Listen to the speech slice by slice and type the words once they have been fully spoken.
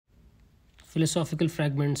Philosophical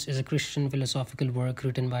Fragments is a Christian philosophical work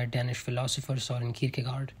written by Danish philosopher Søren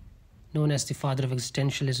Kierkegaard, known as the father of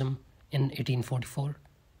existentialism, in 1844.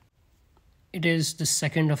 It is the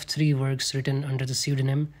second of three works written under the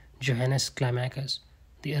pseudonym Johannes Climacus,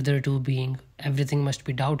 the other two being Everything Must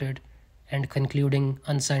Be Doubted and concluding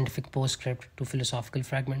unscientific postscript to Philosophical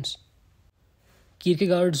Fragments.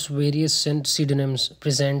 Kierkegaard's various pseudonyms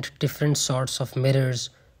present different sorts of mirrors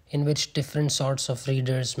in which different sorts of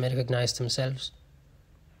readers may recognize themselves.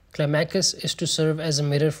 Climacus is to serve as a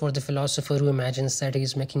mirror for the philosopher who imagines that he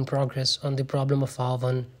is making progress on the problem of how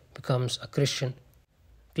one becomes a Christian.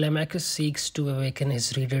 Climacus seeks to awaken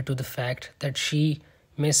his reader to the fact that she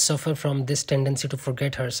may suffer from this tendency to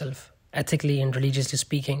forget herself, ethically and religiously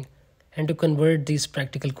speaking, and to convert these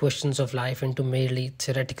practical questions of life into merely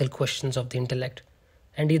theoretical questions of the intellect,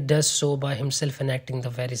 and he does so by himself enacting the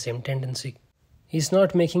very same tendency. He is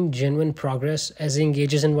not making genuine progress as he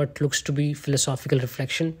engages in what looks to be philosophical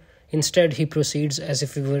reflection. Instead, he proceeds as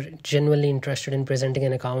if he were genuinely interested in presenting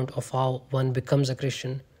an account of how one becomes a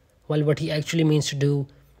Christian, while what he actually means to do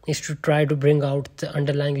is to try to bring out the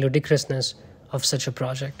underlying ludicrousness of such a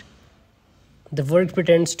project. The work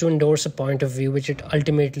pretends to endorse a point of view which it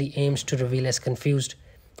ultimately aims to reveal as confused,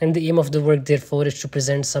 and the aim of the work therefore is to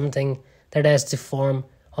present something that has the form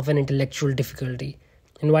of an intellectual difficulty,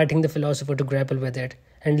 inviting the philosopher to grapple with it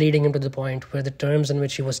and leading him to the point where the terms in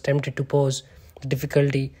which he was tempted to pose the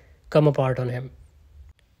difficulty come apart on him.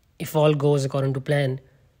 If all goes according to plan,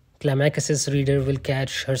 Climacus's reader will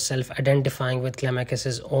catch herself identifying with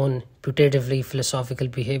Climacus's own putatively philosophical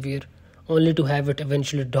behavior, only to have it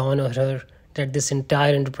eventually dawn on her that this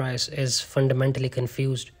entire enterprise is fundamentally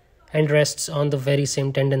confused and rests on the very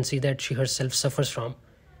same tendency that she herself suffers from,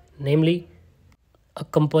 namely, a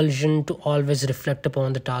compulsion to always reflect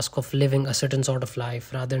upon the task of living a certain sort of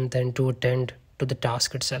life rather than to attend to the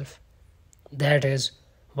task itself. That is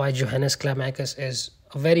why Johannes Climacus is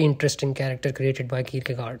a very interesting character created by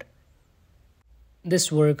Kierkegaard.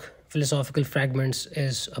 This work, Philosophical Fragments,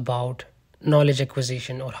 is about knowledge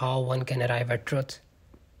acquisition or how one can arrive at truth.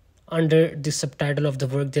 Under the subtitle of the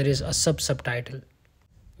work, there is a sub-subtitle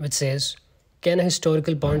which says, "Can a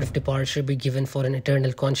historical point of departure be given for an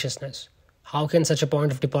eternal consciousness? How can such a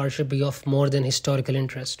point of departure be of more than historical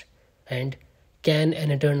interest? And can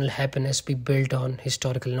an eternal happiness be built on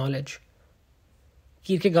historical knowledge?"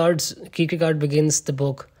 Kierkegaard begins the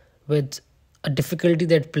book with a difficulty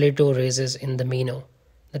that Plato raises in the Meno.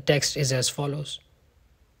 The text is as follows.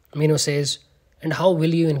 Meno says, "And how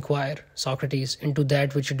will you inquire, Socrates, into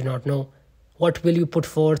that which you do not know? What will you put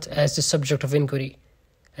forth as the subject of inquiry?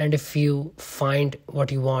 And if you find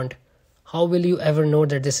what you want, how will you ever know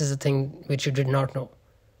that this is a thing which you did not know?"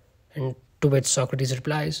 And to which Socrates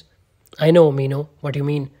replies, "I know, Meno, what you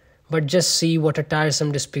mean, but just see what a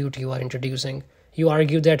tiresome dispute you are introducing. You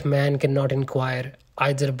argue that man cannot inquire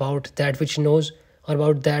either about that which he knows or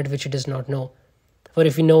about that which he does not know. For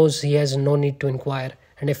if he knows, he has no need to inquire,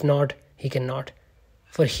 and if not, he cannot.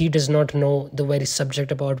 For he does not know the very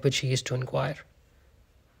subject about which he is to inquire."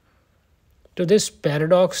 To this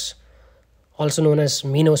paradox, also known as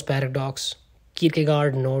Meno's paradox,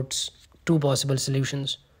 Kierkegaard notes two possible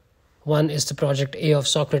solutions. One is the project A of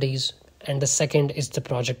Socrates, and the second is the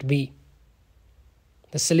project B.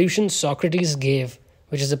 The solution Socrates gave,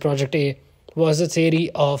 which is the project A, was the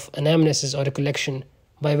theory of anamnesis or recollection,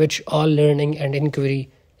 by which all learning and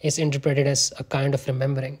inquiry is interpreted as a kind of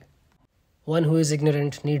remembering. One who is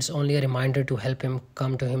ignorant needs only a reminder to help him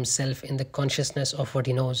come to himself in the consciousness of what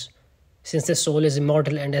he knows. Since the soul is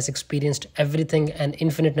immortal and has experienced everything an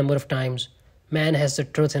infinite number of times, man has the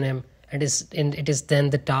truth in him, and it is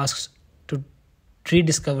then the task to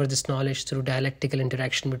rediscover this knowledge through dialectical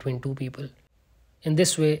interaction between two people. In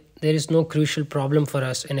this way, there is no crucial problem for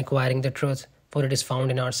us in acquiring the truth, for it is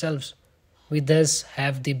found in ourselves. We thus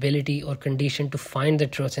have the ability or condition to find the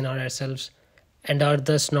truth in ourselves, and are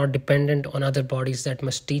thus not dependent on other bodies that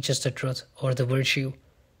must teach us the truth or the virtue,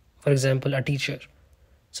 for example, a teacher.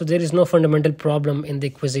 So there is no fundamental problem in the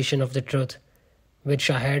acquisition of the truth, which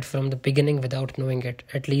I had from the beginning without knowing it,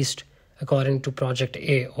 at least according to Project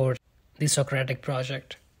A or the Socratic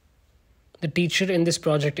project. The teacher in this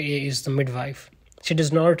Project A is the midwife. She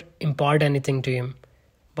does not impart anything to him,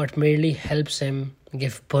 but merely helps him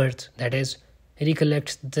give birth, that is,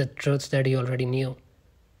 recollect the truth that he already knew.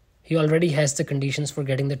 He already has the conditions for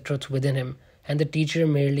getting the truth within him, and the teacher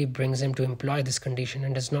merely brings him to employ this condition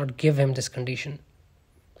and does not give him this condition.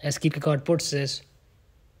 As Kierkegaard puts this,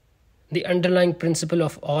 the underlying principle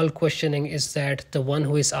of all questioning is that the one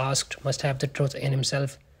who is asked must have the truth in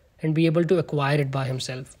himself and be able to acquire it by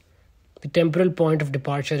himself. The temporal point of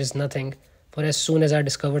departure is nothing For as soon as I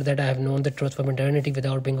discover that I have known the truth from eternity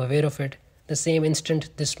without being aware of it, the same instant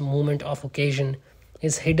this moment of occasion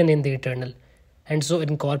is hidden in the eternal, and so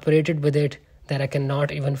incorporated with it that I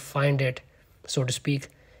cannot even find it, so to speak,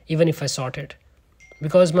 even if I sought it.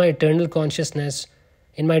 Because in my eternal consciousness,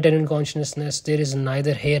 there is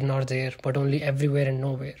neither here nor there, but only everywhere and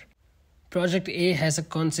nowhere. Project A has a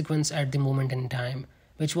consequence at the moment in time,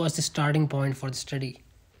 which was the starting point for the study.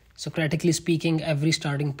 Socratically speaking, every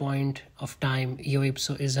starting point of time, eo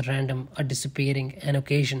ipso, is a random, a disappearing, an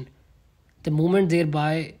occasion. The moment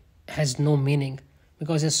thereby has no meaning,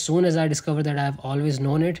 because as soon as I discover that I have always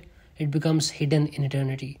known it, it becomes hidden in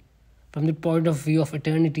eternity. From the point of view of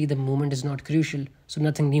eternity, the moment is not crucial, so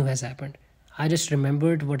nothing new has happened. I just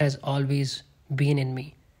remembered what has always been in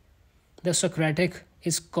me. The Socratic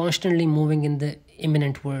is constantly moving in the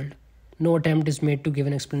immanent world. No attempt is made to give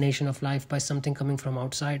an explanation of life by something coming from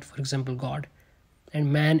outside, for example, God.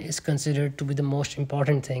 And man is considered to be the most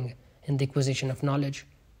important thing in the acquisition of knowledge.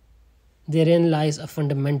 Therein lies a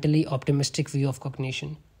fundamentally optimistic view of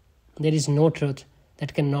cognition. There is no truth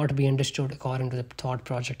that cannot be understood according to the thought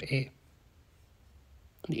Project A.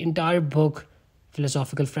 The entire book,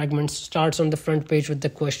 Philosophical Fragments, starts on the front page with the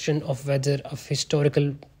question of whether a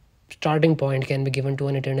historical starting point can be given to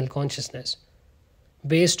an eternal consciousness.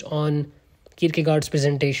 Based on Kierkegaard's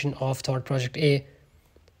presentation of Thought Project A,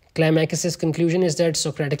 Climacus's conclusion is that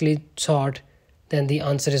Socratically thought, then the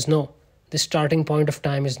answer is no. The starting point of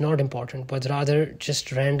time is not important, but rather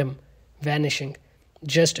just random, vanishing,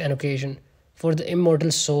 just an occasion. For the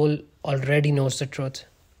immortal soul already knows the truth.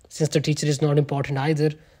 Since the teacher is not important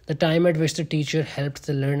either, the time at which the teacher helped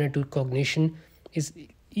the learner to cognition is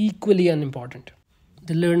equally unimportant.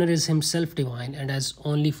 The learner is himself divine and has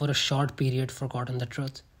only for a short period forgotten the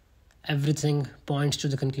truth. Everything points to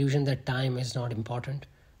the conclusion that time is not important.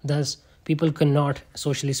 Thus, people cannot,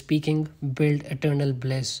 socially speaking, build eternal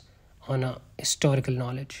bliss on a historical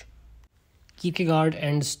knowledge. Kierkegaard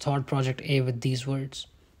ends Thought Project A with these words.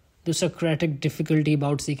 The Socratic difficulty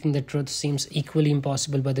about seeking the truth seems equally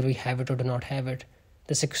impossible whether we have it or do not have it.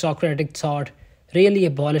 The Socratic thought really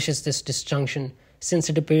abolishes this disjunction, since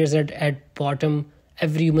it appears that at bottom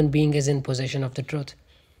every human being is in possession of the truth.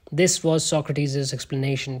 This was Socrates'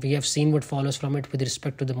 explanation. We have seen what follows from it with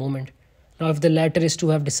respect to the moment. Now, if the latter is to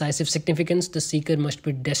have decisive significance, the seeker must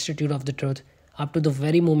be destitute of the truth up to the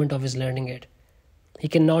very moment of his learning it. He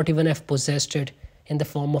cannot even have possessed it in the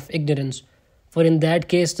form of ignorance, for in that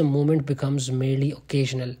case the moment becomes merely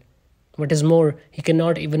occasional. What is more, he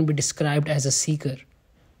cannot even be described as a seeker,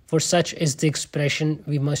 for such is the expression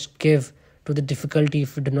we must give to the difficulty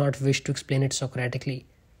if we do not wish to explain it Socratically.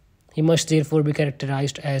 He must therefore be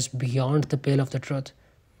characterized as beyond the pale of the truth,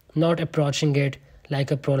 not approaching it like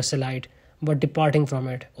a proselyte, but departing from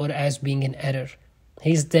it, or as being in error.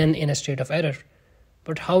 He is then in a state of error.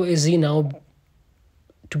 But how is he now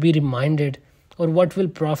to be reminded, or what will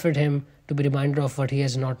profit him to be reminded of what he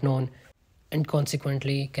has not known and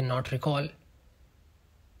consequently cannot recall?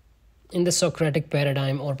 In the Socratic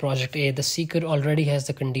paradigm or Project A, the seeker already has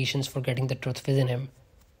the conditions for getting the truth within him.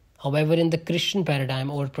 However, in the Christian paradigm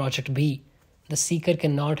or Project B, the seeker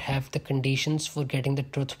cannot have the conditions for getting the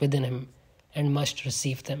truth within him and must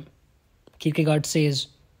receive them. Kierkegaard says,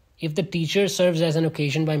 if the teacher serves as an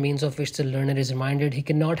occasion by means of which the learner is reminded, he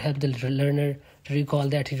cannot help the learner to recall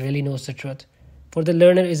that he really knows the truth, for the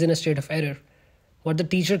learner is in a state of error. What the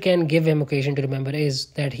teacher can give him occasion to remember is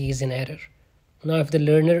that he is in error. Now, if the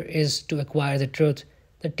learner is to acquire the truth,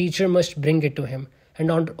 the teacher must bring it to him, and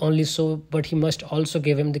not only so, but he must also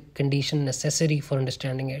give him the condition necessary for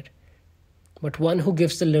understanding it. But one who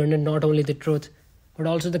gives the learner not only the truth, but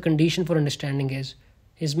also the condition for understanding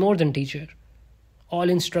is more than teacher. All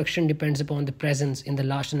instruction depends upon the presence in the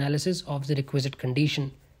last analysis of the requisite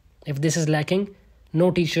condition. If this is lacking,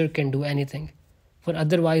 no teacher can do anything, for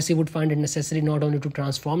otherwise he would find it necessary not only to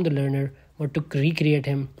transform the learner, but to recreate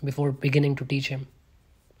him before beginning to teach him.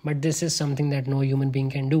 But this is something that no human being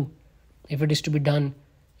can do. If it is to be done,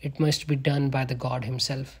 it must be done by the God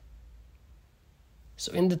himself.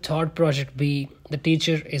 So in the Thought Project B, the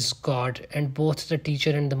teacher is God, and both the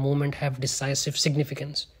teacher and the moment have decisive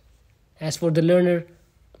significance. As for the learner,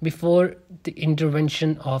 before the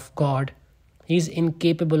intervention of God, he is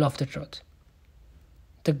incapable of the truth.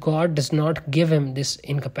 The God does not give him this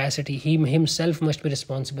incapacity. He himself must be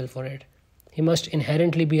responsible for it. He must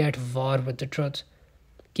inherently be at war with the truth.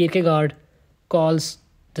 Kierkegaard calls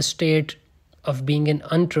the state of being in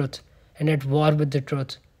untruth and at war with the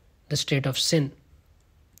truth the state of sin.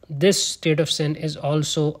 This state of sin is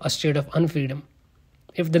also a state of unfreedom.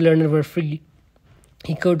 If the learner were free,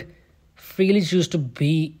 he could freely choose to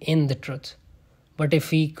be in the truth. But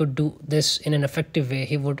if he could do this in an effective way,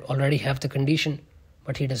 he would already have the condition,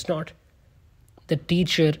 but he does not. The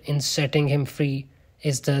teacher, in setting him free,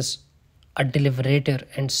 is thus a deliberator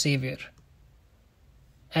and savior.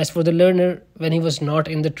 As for the learner, when he was not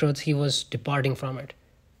in the truth, he was departing from it.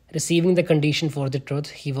 Receiving the condition for the truth,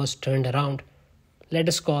 he was turned around. Let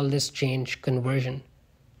us call this change conversion.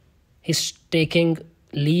 His taking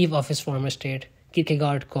leave of his former state,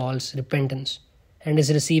 Kierkegaard calls repentance, and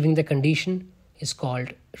his receiving the condition is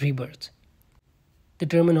called rebirth. The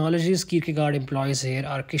terminologies Kierkegaard employs here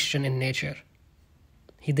are Christian in nature.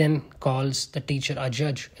 He then calls the teacher a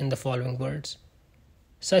judge in the following words.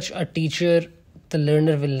 Such a teacher the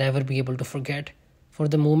learner will never be able to forget, for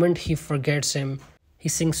the moment he forgets him, he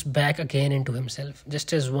sinks back again into himself,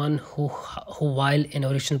 just as one who while in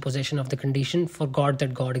original possession of the condition forgot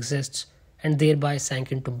that God exists and thereby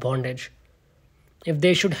sank into bondage. If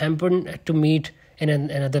they should happen to meet in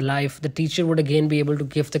another life, the teacher would again be able to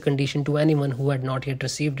give the condition to anyone who had not yet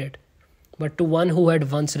received it. But to one who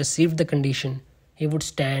had once received the condition, he would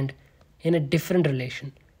stand in a different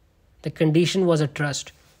relation. The condition was a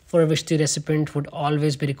trust, for which the recipient would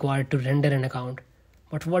always be required to render an account.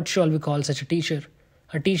 But what shall we call such a teacher?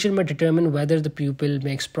 A teacher may determine whether the pupil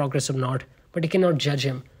makes progress or not, but he cannot judge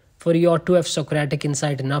him, for he ought to have Socratic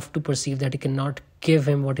insight enough to perceive that he cannot give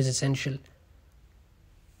him what is essential.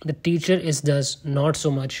 The teacher is thus not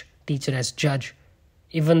so much teacher as judge,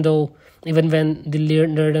 even when the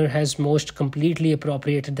learner has most completely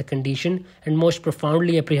appropriated the condition and most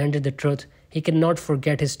profoundly apprehended the truth, he cannot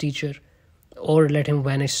forget his teacher or let him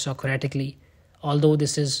vanish Socratically, although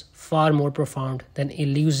this is far more profound than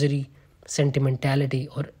illusory sentimentality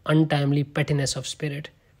or untimely pettiness of spirit.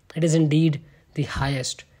 It is indeed the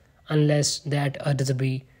highest, unless that other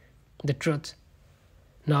be the truth.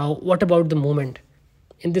 Now, what about the moment?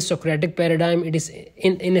 In this Socratic paradigm, it is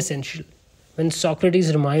inessential. When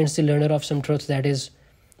Socrates reminds the learner of some truth that is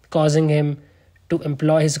causing him to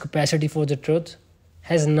employ his capacity for the truth,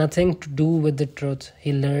 has nothing to do with the truth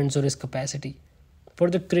he learns or his capacity. For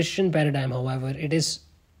the Christian paradigm, however, it is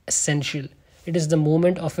essential. It is the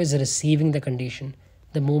moment of his receiving the condition,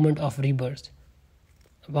 the moment of rebirth,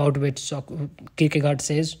 about which Kierkegaard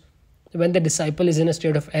says, when the disciple is in a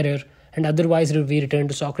state of error and otherwise we return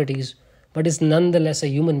to Socrates, but is nonetheless a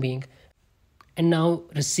human being, and now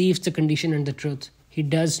receives the condition and the truth, he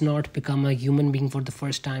does not become a human being for the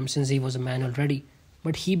first time, since he was a man already,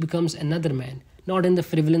 but he becomes another man, not in the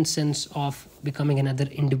frivolous sense of becoming another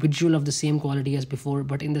individual of the same quality as before,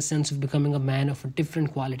 but in the sense of becoming a man of a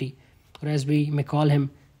different quality, or as we may call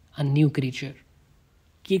him, a new creature.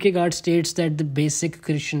 Kierkegaard states that the basic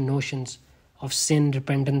Christian notions of sin,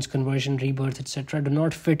 repentance, conversion, rebirth, etc. do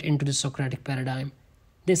not fit into the Socratic paradigm.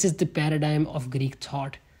 This is the paradigm of Greek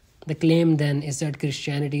thought. The claim then is that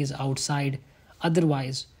Christianity is outside,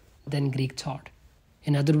 otherwise, than Greek thought.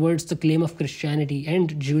 In other words, the claim of Christianity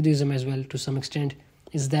and Judaism as well to some extent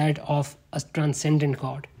is that of a transcendent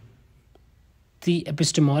God. The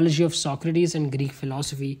epistemology of Socrates and Greek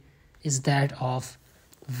philosophy is that of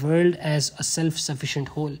world as a self-sufficient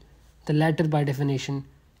whole. The latter, by definition,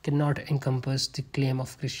 cannot encompass the claim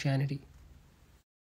of Christianity.